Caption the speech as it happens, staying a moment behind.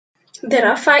There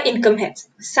are 5 income heads: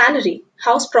 salary,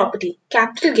 house property,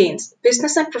 capital gains,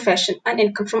 business and profession, and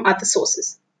income from other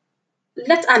sources.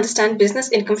 Let's understand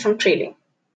business income from trading.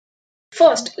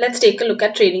 First, let's take a look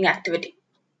at trading activity.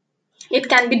 It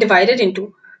can be divided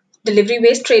into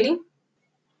delivery-based trading.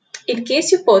 In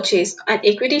case you purchase an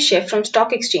equity share from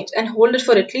stock exchange and hold it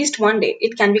for at least one day,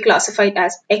 it can be classified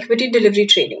as equity delivery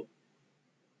trading.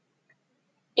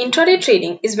 Intraday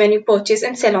trading is when you purchase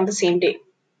and sell on the same day.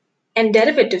 And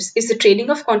derivatives is the trading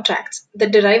of contracts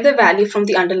that derive the value from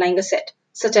the underlying asset,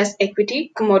 such as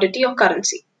equity, commodity, or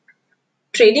currency.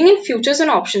 Trading in futures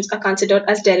and options are considered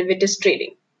as derivatives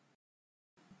trading.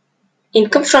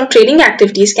 Income from trading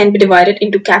activities can be divided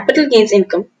into capital gains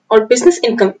income or business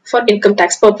income for income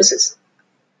tax purposes.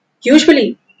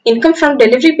 Usually, income from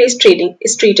delivery-based trading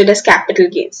is treated as capital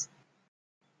gains.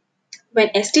 When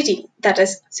STT, that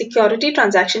is, security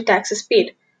transaction tax, is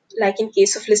paid, like in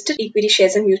case of listed equity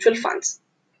shares and mutual funds,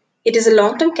 it is a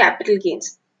long-term capital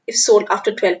gains if sold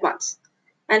after 12 months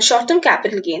and short-term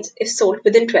capital gains if sold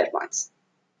within 12 months.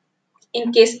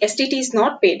 In case STT is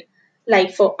not paid,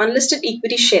 like for unlisted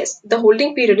equity shares, the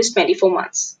holding period is 24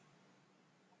 months.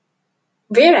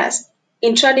 Whereas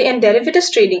intraday and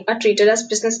derivatives trading are treated as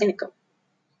business income.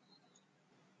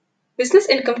 Business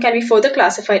income can be further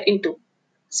classified into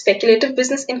speculative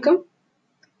business income.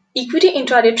 Equity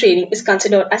intraday trading is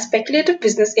considered as speculative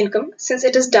business income since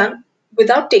it is done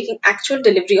without taking actual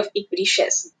delivery of equity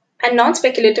shares, and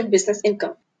non-speculative business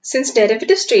income. Since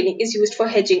derivatives trading is used for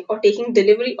hedging or taking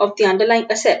delivery of the underlying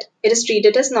asset, it is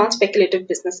treated as non-speculative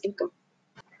business income.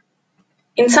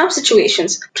 In some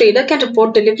situations, trader can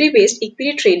report delivery-based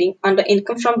equity trading under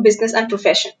income from business and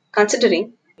profession,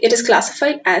 considering it is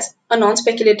classified as a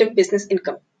non-speculative business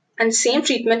income, and the same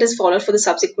treatment is followed for the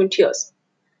subsequent years.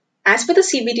 As per the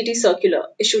CBDT circular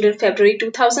issued in February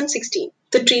 2016,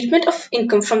 the treatment of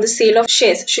income from the sale of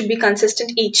shares should be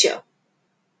consistent each year.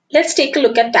 Let's take a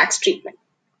look at tax treatment.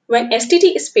 When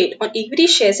STT is paid on equity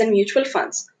shares and mutual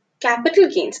funds, capital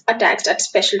gains are taxed at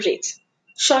special rates.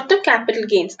 Short-term capital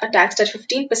gains are taxed at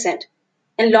 15%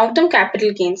 and long-term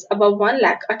capital gains above 1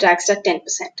 lakh are taxed at 10%.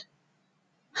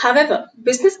 However,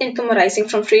 business income arising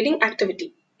from trading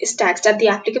activity is taxed at the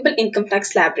applicable income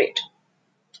tax slab rate.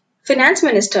 Finance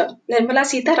Minister Nirmala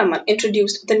Sitharaman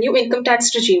introduced the new income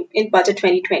tax regime in Budget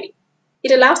 2020.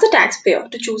 It allows the taxpayer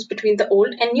to choose between the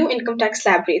old and new income tax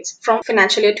slab rates from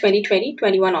financial year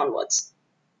 2020-21 onwards.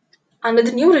 Under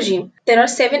the new regime, there are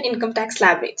 7 income tax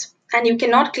slab rates and you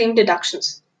cannot claim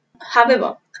deductions.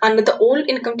 However, under the old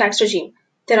income tax regime,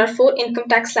 there are 4 income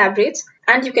tax slab rates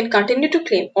and you can continue to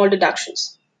claim all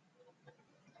deductions.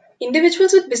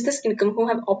 Individuals with business income who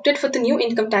have opted for the new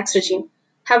income tax regime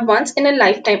have once in a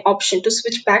lifetime option to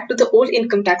switch back to the old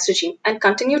income tax regime and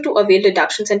continue to avail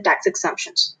deductions and tax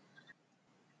exemptions.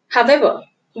 However,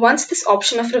 once this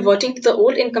option of reverting to the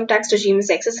old income tax regime is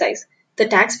exercised, the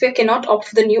taxpayer cannot opt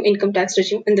for the new income tax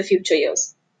regime in the future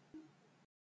years.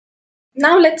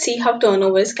 Now let's see how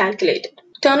turnover is calculated.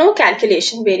 Turnover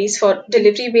calculation varies for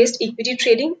delivery-based equity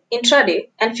trading, intraday,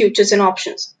 and futures and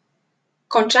options.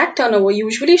 Contract turnover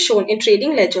usually shown in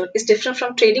trading ledger is different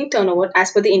from trading turnover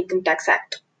as per the Income Tax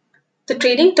Act. The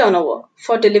trading turnover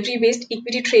for delivery-based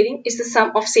equity trading is the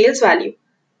sum of sales value.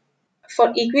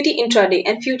 For equity intraday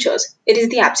and futures, it is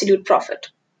the absolute profit.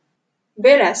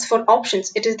 Whereas for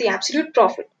options, it is the absolute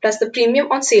profit plus the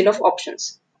premium on sale of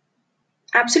options.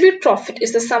 Absolute profit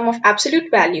is the sum of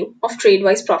absolute value of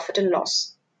trade-wise profit and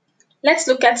loss. Let's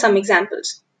look at some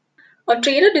examples. A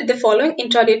trader did the following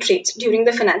intraday trades during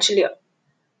the financial year.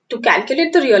 To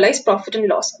calculate the realized profit and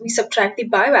loss, we subtract the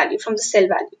buy value from the sell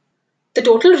value. The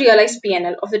total realized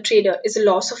P&L of the trader is a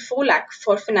loss of 4 lakh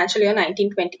for financial year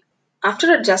 1920.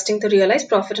 After adjusting the realized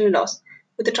profit and loss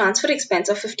with a transfer expense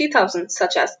of 50,000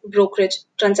 such as brokerage,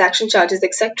 transaction charges,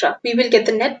 etc., we will get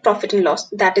the net profit and loss,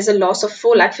 that is a loss of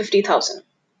 4,50,000.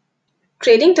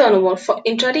 Trading turnover for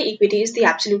intraday equity is the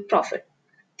absolute profit.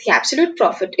 The absolute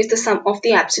profit is the sum of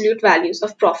the absolute values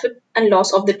of profit and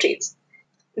loss of the trades.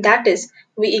 That is,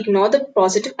 we ignore the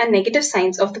positive and negative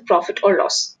signs of the profit or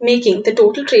loss, making the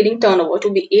total trading turnover to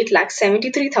be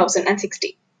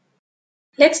 8,73,060.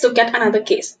 Let's look at another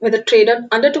case where the trader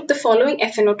undertook the following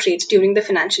F&O trades during the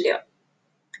financial year.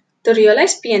 The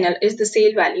realized P&L is the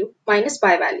sale value minus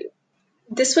buy value.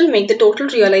 This will make the total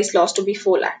realized loss to be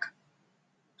 4 lakh.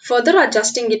 Further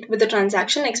adjusting it with the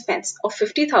transaction expense of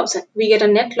 50,000, we get a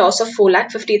net loss of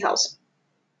 4,50,000.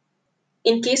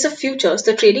 In case of futures,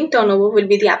 the trading turnover will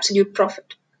be the absolute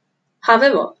profit.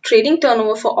 However, trading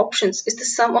turnover for options is the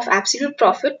sum of absolute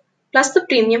profit plus the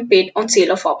premium paid on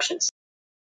sale of options.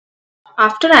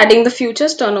 After adding the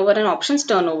futures turnover and options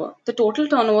turnover, the total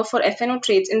turnover for F&O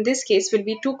trades in this case will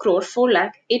be 2 crore 4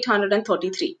 lakh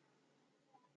 833.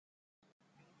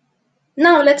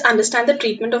 Now let's understand the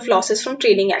treatment of losses from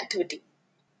trading activity.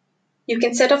 You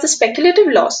can set off the speculative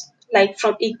loss, like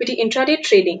from equity intraday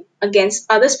trading,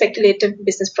 against other speculative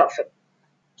business profit,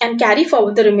 and carry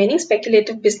forward the remaining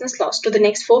speculative business loss to the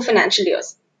next 4 financial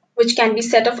years, which can be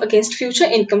set off against future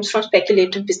incomes from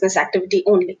speculative business activity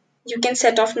only. You can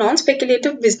set off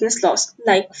non-speculative business loss,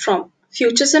 like from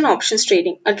futures and options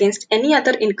trading, against any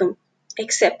other income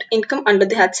except income under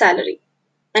the HUD salary,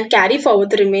 and carry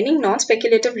forward the remaining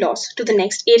non-speculative loss to the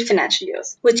next 8 financial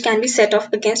years, which can be set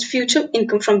off against future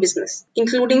income from business,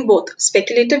 including both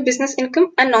speculative business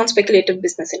income and non-speculative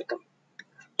business income.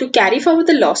 To carry forward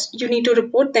the loss, you need to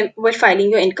report them while filing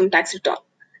your income tax return.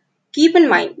 Keep in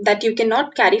mind that you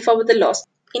cannot carry forward the loss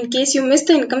in case you miss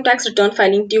the income tax return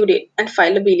filing due date and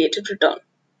file a belated return.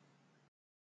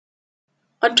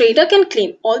 A trader can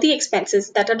claim all the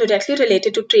expenses that are directly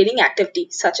related to trading activity,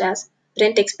 such as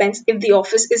rent expense if the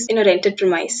office is in a rented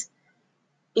premise,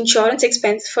 insurance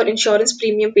expense for insurance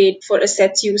premium paid for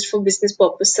assets used for business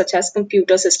purpose such as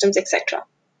computer systems, etc.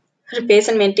 Repairs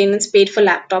and maintenance paid for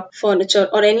laptop, furniture,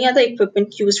 or any other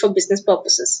equipment used for business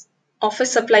purposes.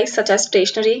 Office supplies such as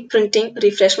stationery, printing,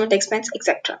 refreshment expense,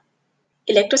 etc.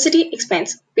 Electricity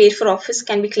expense paid for office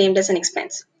can be claimed as an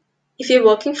expense. If you're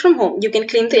working from home, you can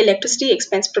claim the electricity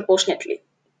expense proportionately.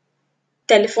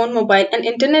 Telephone, mobile, and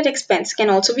internet expense can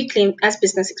also be claimed as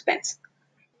business expense.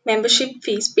 Membership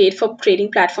fees paid for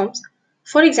trading platforms.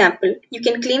 For example, you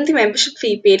can claim the membership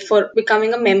fee paid for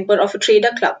becoming a member of a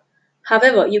trader club.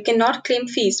 However, you cannot claim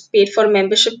fees paid for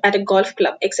membership at a golf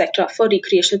club, etc. for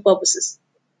recreational purposes.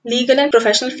 Legal and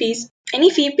professional fees. Any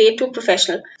fee paid to a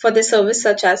professional for their service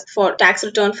such as for tax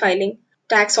return filing,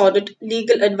 tax audit,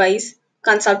 legal advice,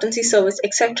 consultancy service,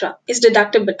 etc. is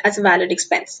deductible as a valid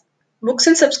expense. Books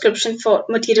and subscription for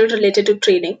material related to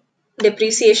trading.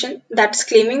 Depreciation, that's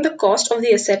claiming the cost of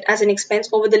the asset as an expense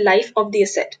over the life of the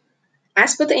asset.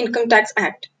 As per the Income Tax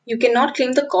Act, you cannot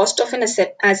claim the cost of an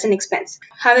asset as an expense.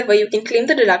 However, you can claim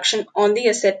the deduction on the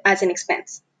asset as an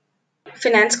expense.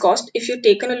 Finance cost, if you've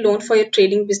taken a loan for your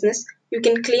trading business, you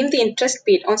can claim the interest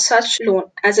paid on such loan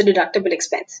as a deductible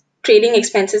expense. Trading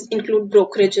expenses include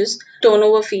brokerages,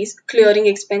 turnover fees, clearing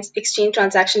expense, exchange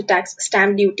transaction tax,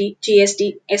 stamp duty,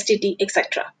 GST, STT,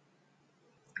 etc.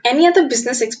 Any other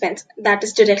business expense that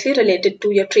is directly related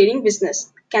to your trading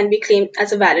business can be claimed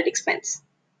as a valid expense.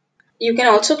 You can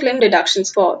also claim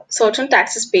deductions for certain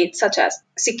taxes paid, such as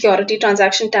security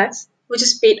transaction tax, which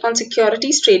is paid on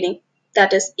securities trading,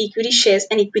 that is, equity shares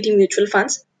and equity mutual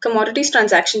funds, commodities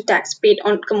transaction tax paid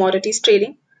on commodities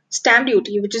trading, stamp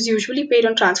duty, which is usually paid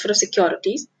on transfer of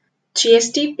securities,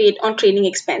 GST paid on trading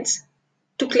expense.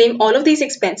 To claim all of these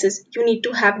expenses, you need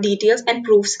to have details and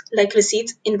proofs like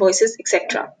receipts, invoices,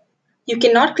 etc. You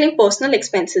cannot claim personal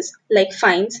expenses like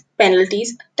fines,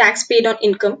 penalties, tax paid on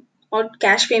income, or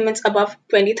cash payments above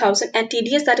 20,000 and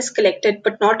TDS that is collected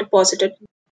but not deposited.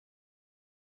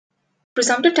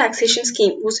 Presumptive taxation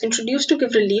scheme was introduced to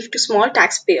give relief to small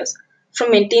taxpayers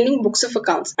from maintaining books of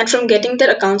accounts and from getting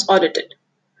their accounts audited.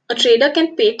 A trader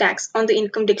can pay tax on the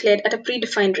income declared at a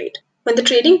predefined rate. When the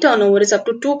trading turnover is up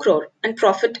to 2 crore and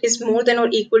profit is more than or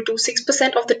equal to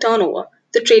 6% of the turnover,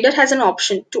 the trader has an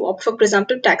option to opt for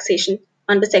presumptive taxation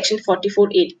under Section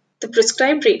 44AD. The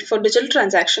prescribed rate for digital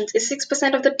transactions is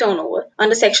 6% of the turnover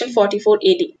under Section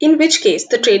 44AD, in which case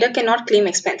the trader cannot claim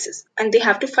expenses and they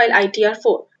have to file ITR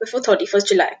 4 before 31st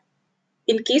July.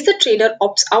 In case the trader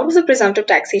opts out of the presumptive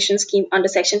taxation scheme under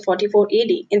Section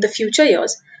 44AD in the future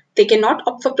years, they cannot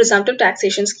opt for presumptive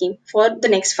taxation scheme for the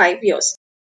next 5 years.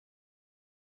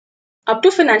 Up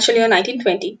to financial year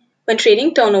 1920, when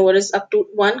trading turnover is up to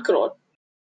 1 crore,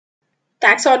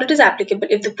 tax audit is applicable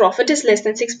if the profit is less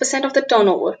than 6% of the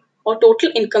turnover or total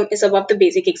income is above the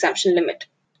basic exemption limit,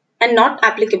 and not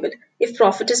applicable if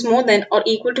profit is more than or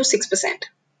equal to 6%.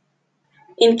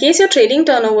 In case your trading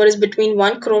turnover is between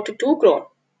 1 crore to 2 crore,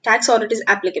 tax audit is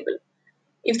applicable.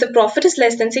 If the profit is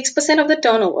less than 6% of the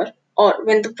turnover, or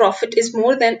when the profit is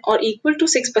more than or equal to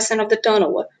 6% of the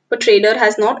turnover, but trader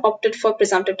has not opted for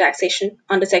presumptive taxation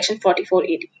under Section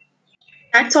 44AD.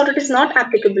 Tax audit is not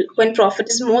applicable when profit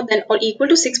is more than or equal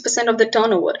to 6% of the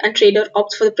turnover and trader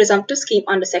opts for the presumptive scheme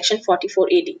under Section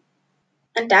 44AD.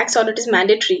 And tax audit is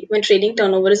mandatory when trading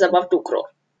turnover is above 2 crore.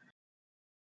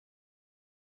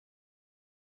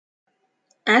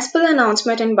 As per the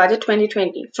announcement in Budget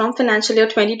 2020, from financial year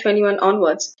 2021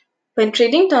 onwards, when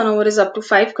trading turnover is up to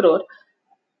 5 crore,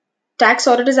 tax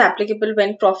audit is applicable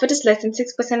when profit is less than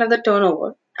 6% of the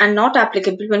turnover and not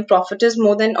applicable when profit is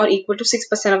more than or equal to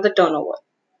 6% of the turnover.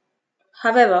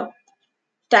 However,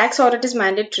 tax audit is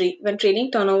mandatory when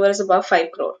trading turnover is above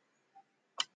 5 crore.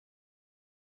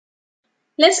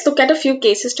 Let's look at a few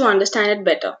cases to understand it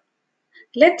better.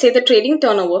 Let's say the trading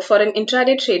turnover for an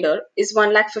intraday trader is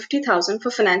 1,50,000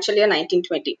 for financial year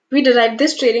 1920. We derive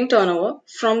this trading turnover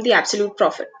from the absolute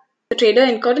profit. The trader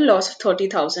incurred a loss of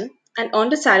 30,000 and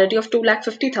earned a salary of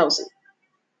 2,50,000.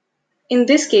 In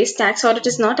this case, tax audit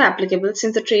is not applicable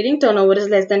since the trading turnover is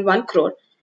less than 1 crore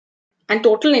and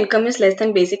total income is less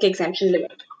than basic exemption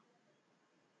limit.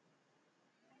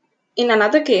 In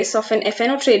another case of an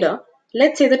F&O trader,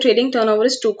 let's say the trading turnover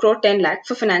is 2 crore 10 lakh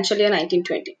for financial year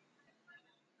 1920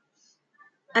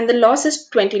 and the loss is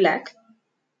 20 lakh.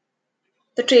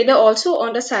 The trader also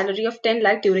earned a salary of 10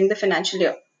 lakh during the financial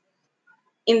year.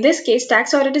 In this case,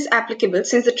 tax audit is applicable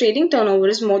since the trading turnover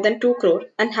is more than 2 crore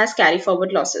and has carry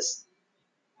forward losses.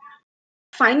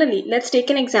 Finally, let's take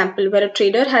an example where a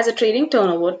trader has a trading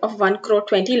turnover of 1 crore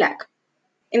 20 lakh.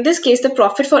 In this case, the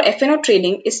profit for F&O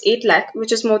trading is 8 lakh,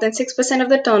 which is more than 6% of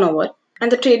the turnover,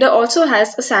 and the trader also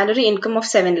has a salary income of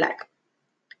 7 lakh.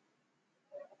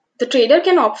 The trader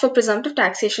can opt for presumptive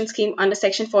taxation scheme under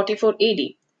Section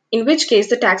 44AD, in which case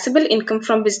the taxable income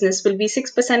from business will be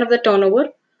 6% of the turnover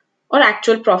or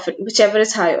actual profit, whichever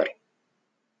is higher.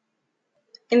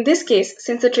 In this case,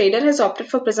 since the trader has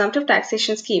opted for presumptive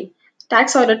taxation scheme,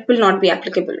 tax audit will not be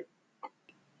applicable.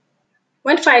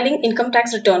 When filing income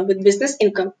tax return with business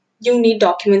income, you need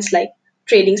documents like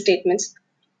trading statements,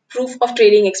 proof of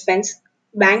trading expense,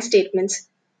 bank statements,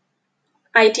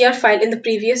 ITR filed in the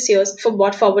previous years for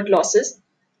brought forward losses,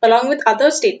 along with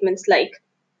other statements like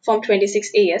Form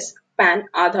 26AS, PAN,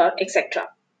 Aadhaar, etc.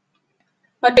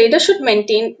 A trader should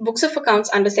maintain books of accounts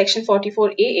under Section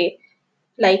 44AA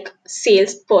like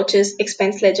sales, purchase,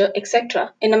 expense ledger,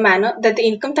 etc. in a manner that the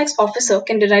income tax officer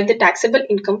can derive the taxable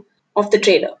income of the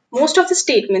trader. Most of the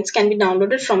statements can be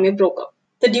downloaded from your broker.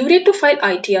 The due date to file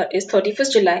ITR is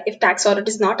 31st July if tax audit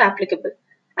is not applicable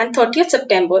and 30th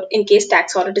September in case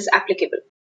tax audit is applicable.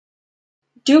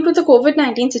 Due to the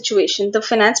COVID-19 situation, the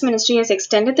Finance Ministry has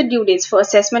extended the due dates for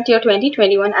assessment year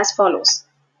 2021 as follows.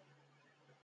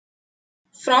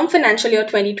 From financial year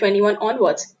 2021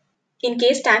 onwards, in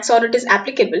case tax audit is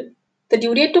applicable, the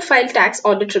due date to file tax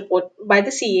audit report by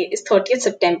the CA is 30th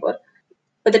September,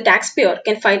 but the taxpayer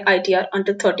can file ITR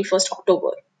until 31st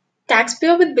October.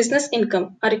 Taxpayer with business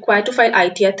income are required to file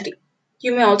ITR 3.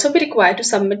 You may also be required to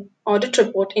submit audit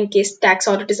report in case tax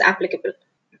audit is applicable,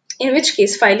 in which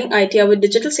case filing ITR with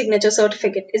digital signature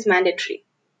certificate is mandatory.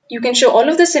 You can show all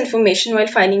of this information while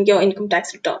filing your income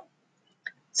tax return.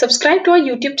 Subscribe to our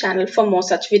YouTube channel for more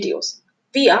such videos.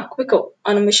 We are Quicko,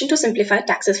 on a mission to simplify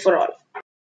taxes for all.